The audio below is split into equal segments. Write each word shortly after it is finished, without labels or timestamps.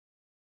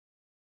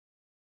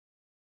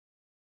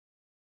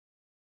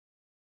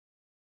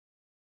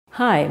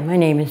Hi, my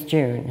name is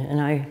June,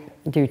 and I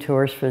do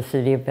tours for the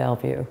city of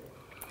Bellevue.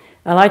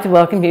 I'd like to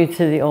welcome you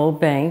to the old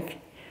bank.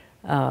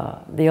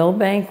 The old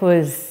bank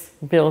was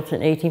built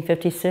in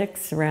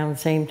 1856, around the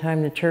same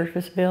time the church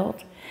was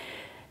built.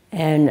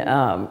 And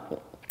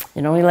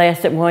it only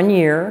lasted 1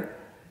 year.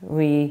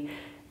 We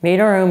made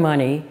our own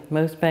money.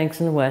 Most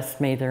banks in the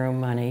West made their own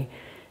money.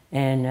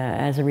 And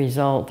as a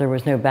result, there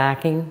was no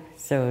backing,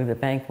 so the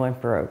bank went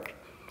broke.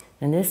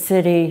 And this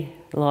city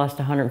lost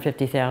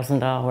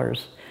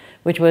 $150,000,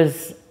 which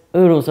was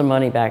oodles of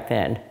money back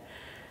then.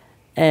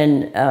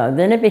 And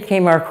then it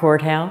became our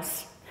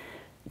courthouse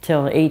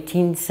till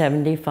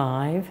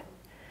 1875.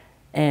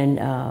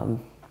 And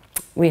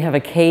we have a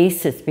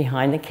case that's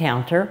behind the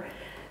counter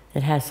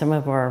that has some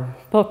of our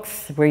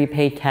books where you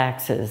pay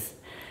taxes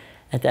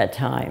at that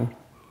time.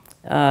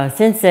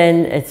 Since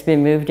then, it's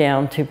been moved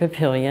down to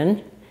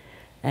Papillion,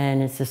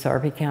 and it's the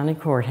Sarpy County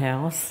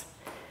Courthouse.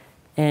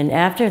 And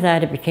after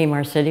that, it became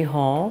our city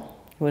hall.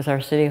 It was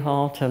our city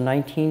hall till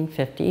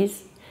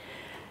 1950s.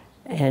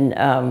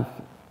 And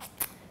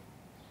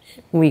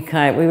we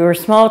were a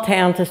small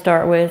town to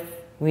start with.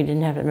 We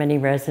didn't have that many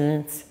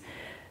residents.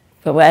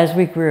 But as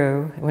we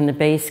grew, when the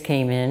base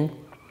came in,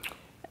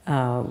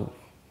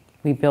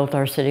 we built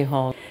our city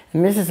hall.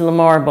 And Mrs.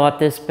 Lamar bought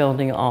this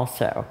building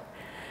also.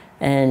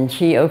 And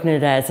she opened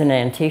it as an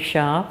antique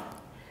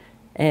shop.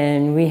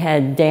 And we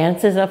had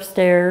dances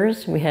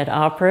upstairs. We had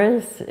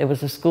operas. It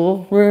was a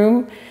school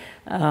room.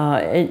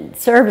 It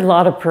served a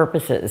lot of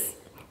purposes.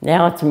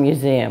 Now it's a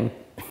museum.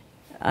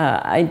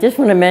 I just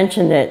want to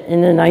mention that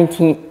in the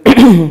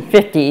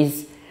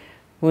 1950s,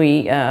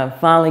 we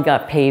finally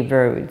got paved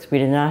roads. We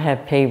did not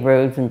have paved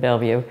roads in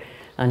Bellevue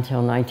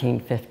until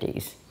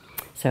 1950s.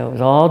 So it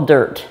was all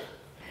dirt.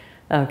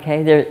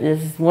 Okay,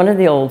 this is one of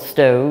the old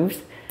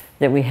stoves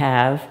that we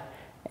have.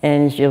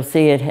 And as you'll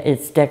see,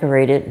 it's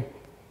decorated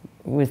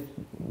with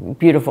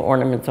beautiful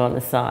ornaments on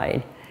the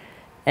side.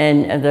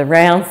 And the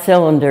round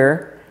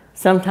cylinder,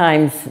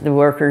 sometimes the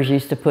workers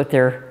used to put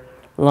their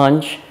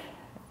lunch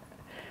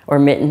or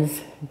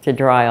mittens to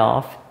dry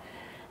off,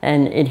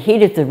 and it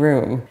heated the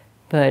room.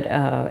 But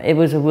it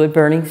was a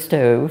wood-burning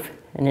stove,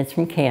 and it's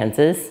from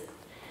Kansas,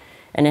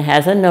 and it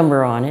has a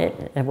number on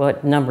it, and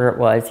what number it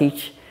was.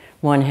 Each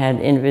one had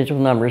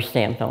individual numbers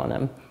stamped on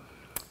them.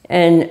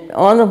 And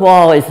on the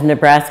wall is the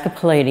Nebraska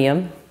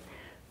Palladium,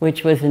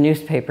 which was a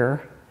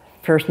newspaper,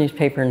 first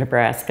newspaper in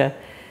Nebraska,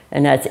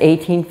 and that's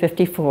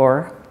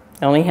 1854.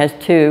 It only has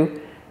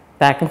two,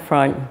 back and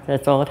front,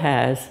 that's all it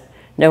has.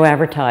 No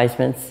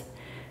advertisements.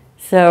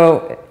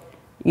 So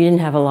you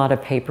didn't have a lot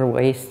of paper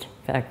waste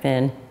back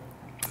then.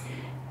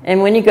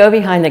 And when you go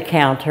behind the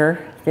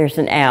counter, there's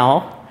an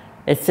owl.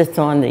 It sits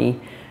on the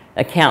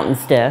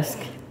accountant's desk.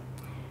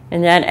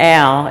 And that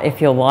owl, if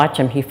you'll watch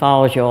him, he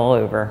follows you all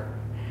over.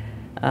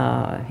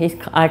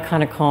 I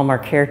kind of call him our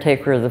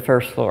caretaker of the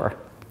first floor.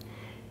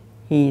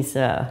 We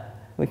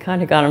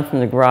kind of got him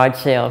from the garage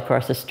sale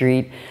across the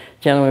street.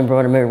 Gentleman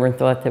brought him over and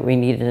thought that we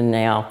needed an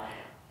owl.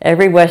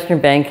 Every Western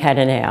bank had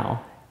an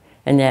owl,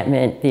 and that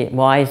meant the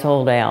wise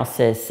old owl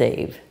says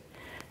save.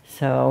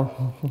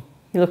 So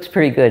he looks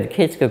pretty good. The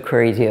kids go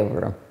crazy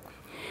over him.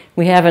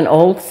 We have an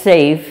old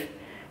safe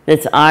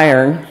that's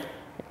iron,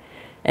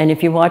 and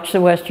if you watch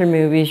the Western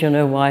movies, you'll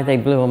know why they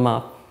blew them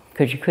up,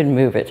 because you couldn't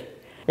move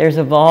it. There's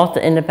a vault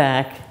in the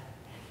back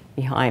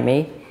behind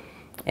me,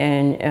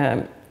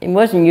 and it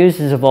wasn't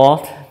used as a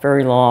vault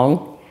very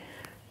long,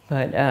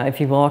 but if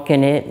you walk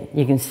in it,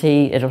 you can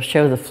see it'll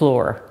show the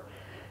floor,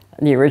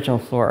 the original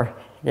floor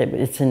that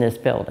it's in this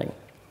building.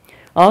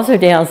 Also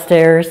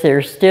downstairs,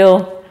 there's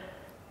still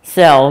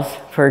cells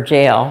for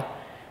jail,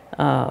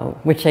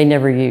 which they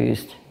never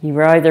used. You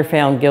were either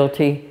found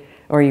guilty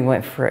or you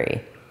went free.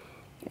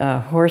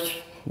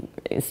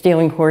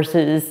 Stealing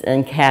horses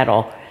and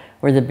cattle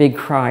were the big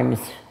crimes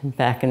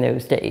back in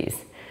those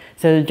days.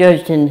 So the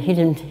judge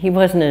he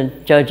wasn't a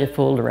judge that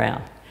fooled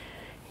around.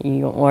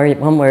 He went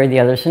one way or the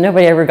other. So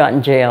nobody ever got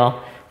in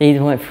jail. They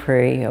either went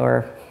free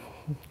or,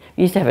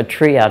 we used to have a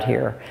tree out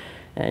here,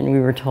 and we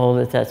were told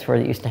that that's where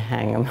they used to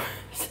hang them.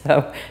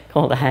 So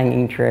called a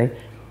hanging tree.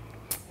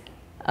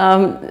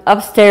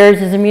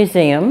 Upstairs is a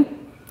museum,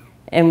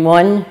 and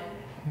one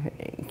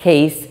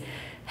case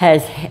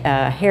has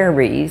hair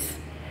wreaths.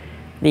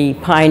 The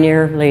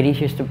pioneer ladies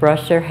used to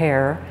brush their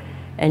hair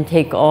and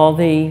take all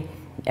the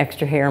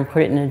extra hair and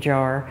put it in a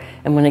jar.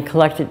 And when they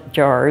collected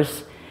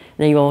jars,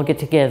 they all get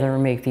together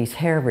and make these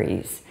hair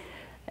wreaths.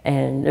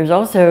 And there's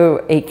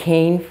also a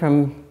cane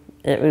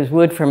it was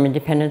wood from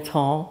Independence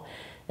Hall.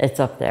 It's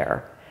up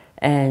there.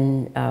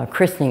 And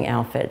christening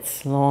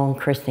outfits, long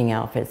christening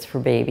outfits for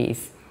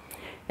babies.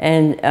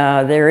 And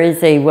there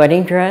is a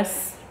wedding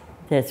dress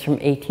that's from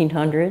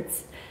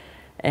 1800s.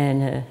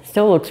 And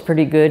still looks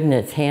pretty good, and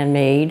it's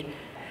handmade.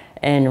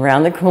 And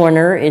around the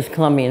corner is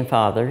Columbian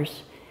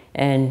Fathers.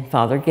 And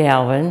Father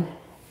Galvin,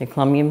 the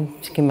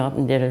Columbians came up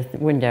and did a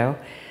window.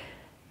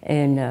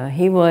 And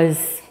he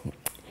was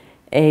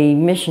a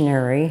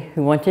missionary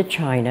who went to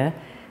China.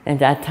 At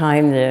that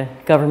time, the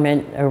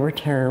government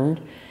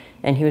overturned,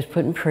 and he was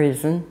put in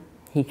prison.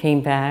 He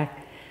came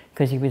back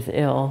because he was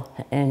ill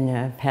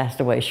and passed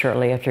away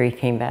shortly after he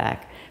came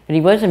back. But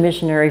he was a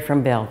missionary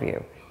from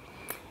Bellevue.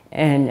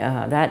 And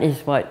that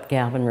is what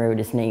Galvin Road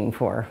is named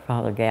for,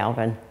 Father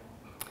Galvin.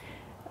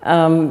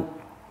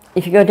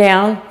 If you go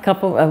down a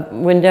couple of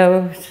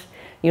windows,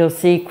 you'll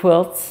see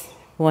quilts.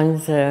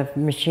 One's a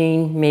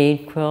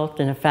machine-made quilt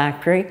in a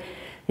factory.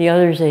 The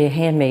other's a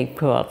handmade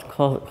quilt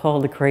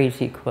called the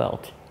Crazy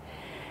Quilt.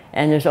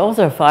 And there's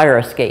also a fire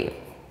escape.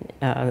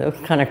 It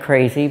looks kind of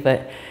crazy,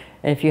 but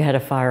if you had a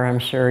fire, I'm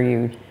sure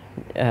you'd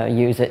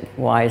use it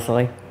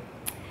wisely.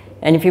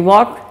 And if you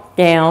walk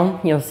down,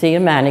 you'll see a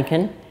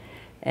mannequin.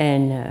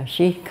 And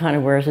she kind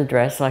of wears a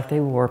dress like they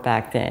wore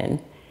back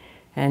then.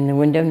 And the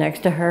window next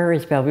to her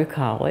is Bellevue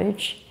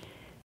College.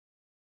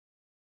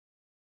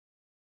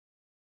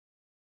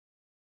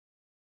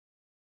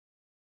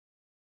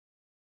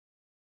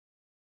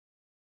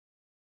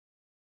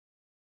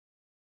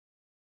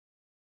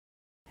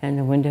 And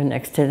the window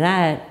next to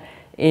that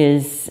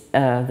is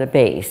the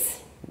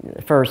base,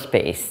 the first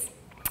base.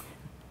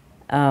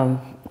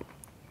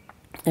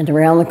 And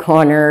around the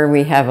corner,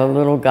 we have a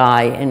little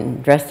guy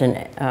dressed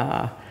in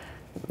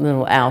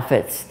little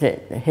outfits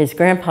that his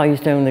grandpa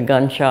used to own the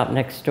gun shop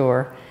next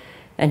door,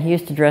 and he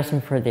used to dress him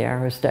for the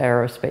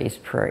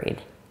aerospace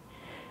parade.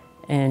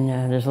 And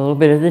there's a little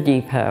bit of the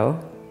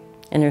depot,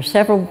 and there's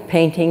several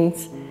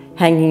paintings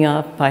hanging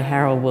up by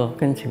Harold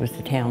Wilkins, who was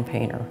the town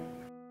painter.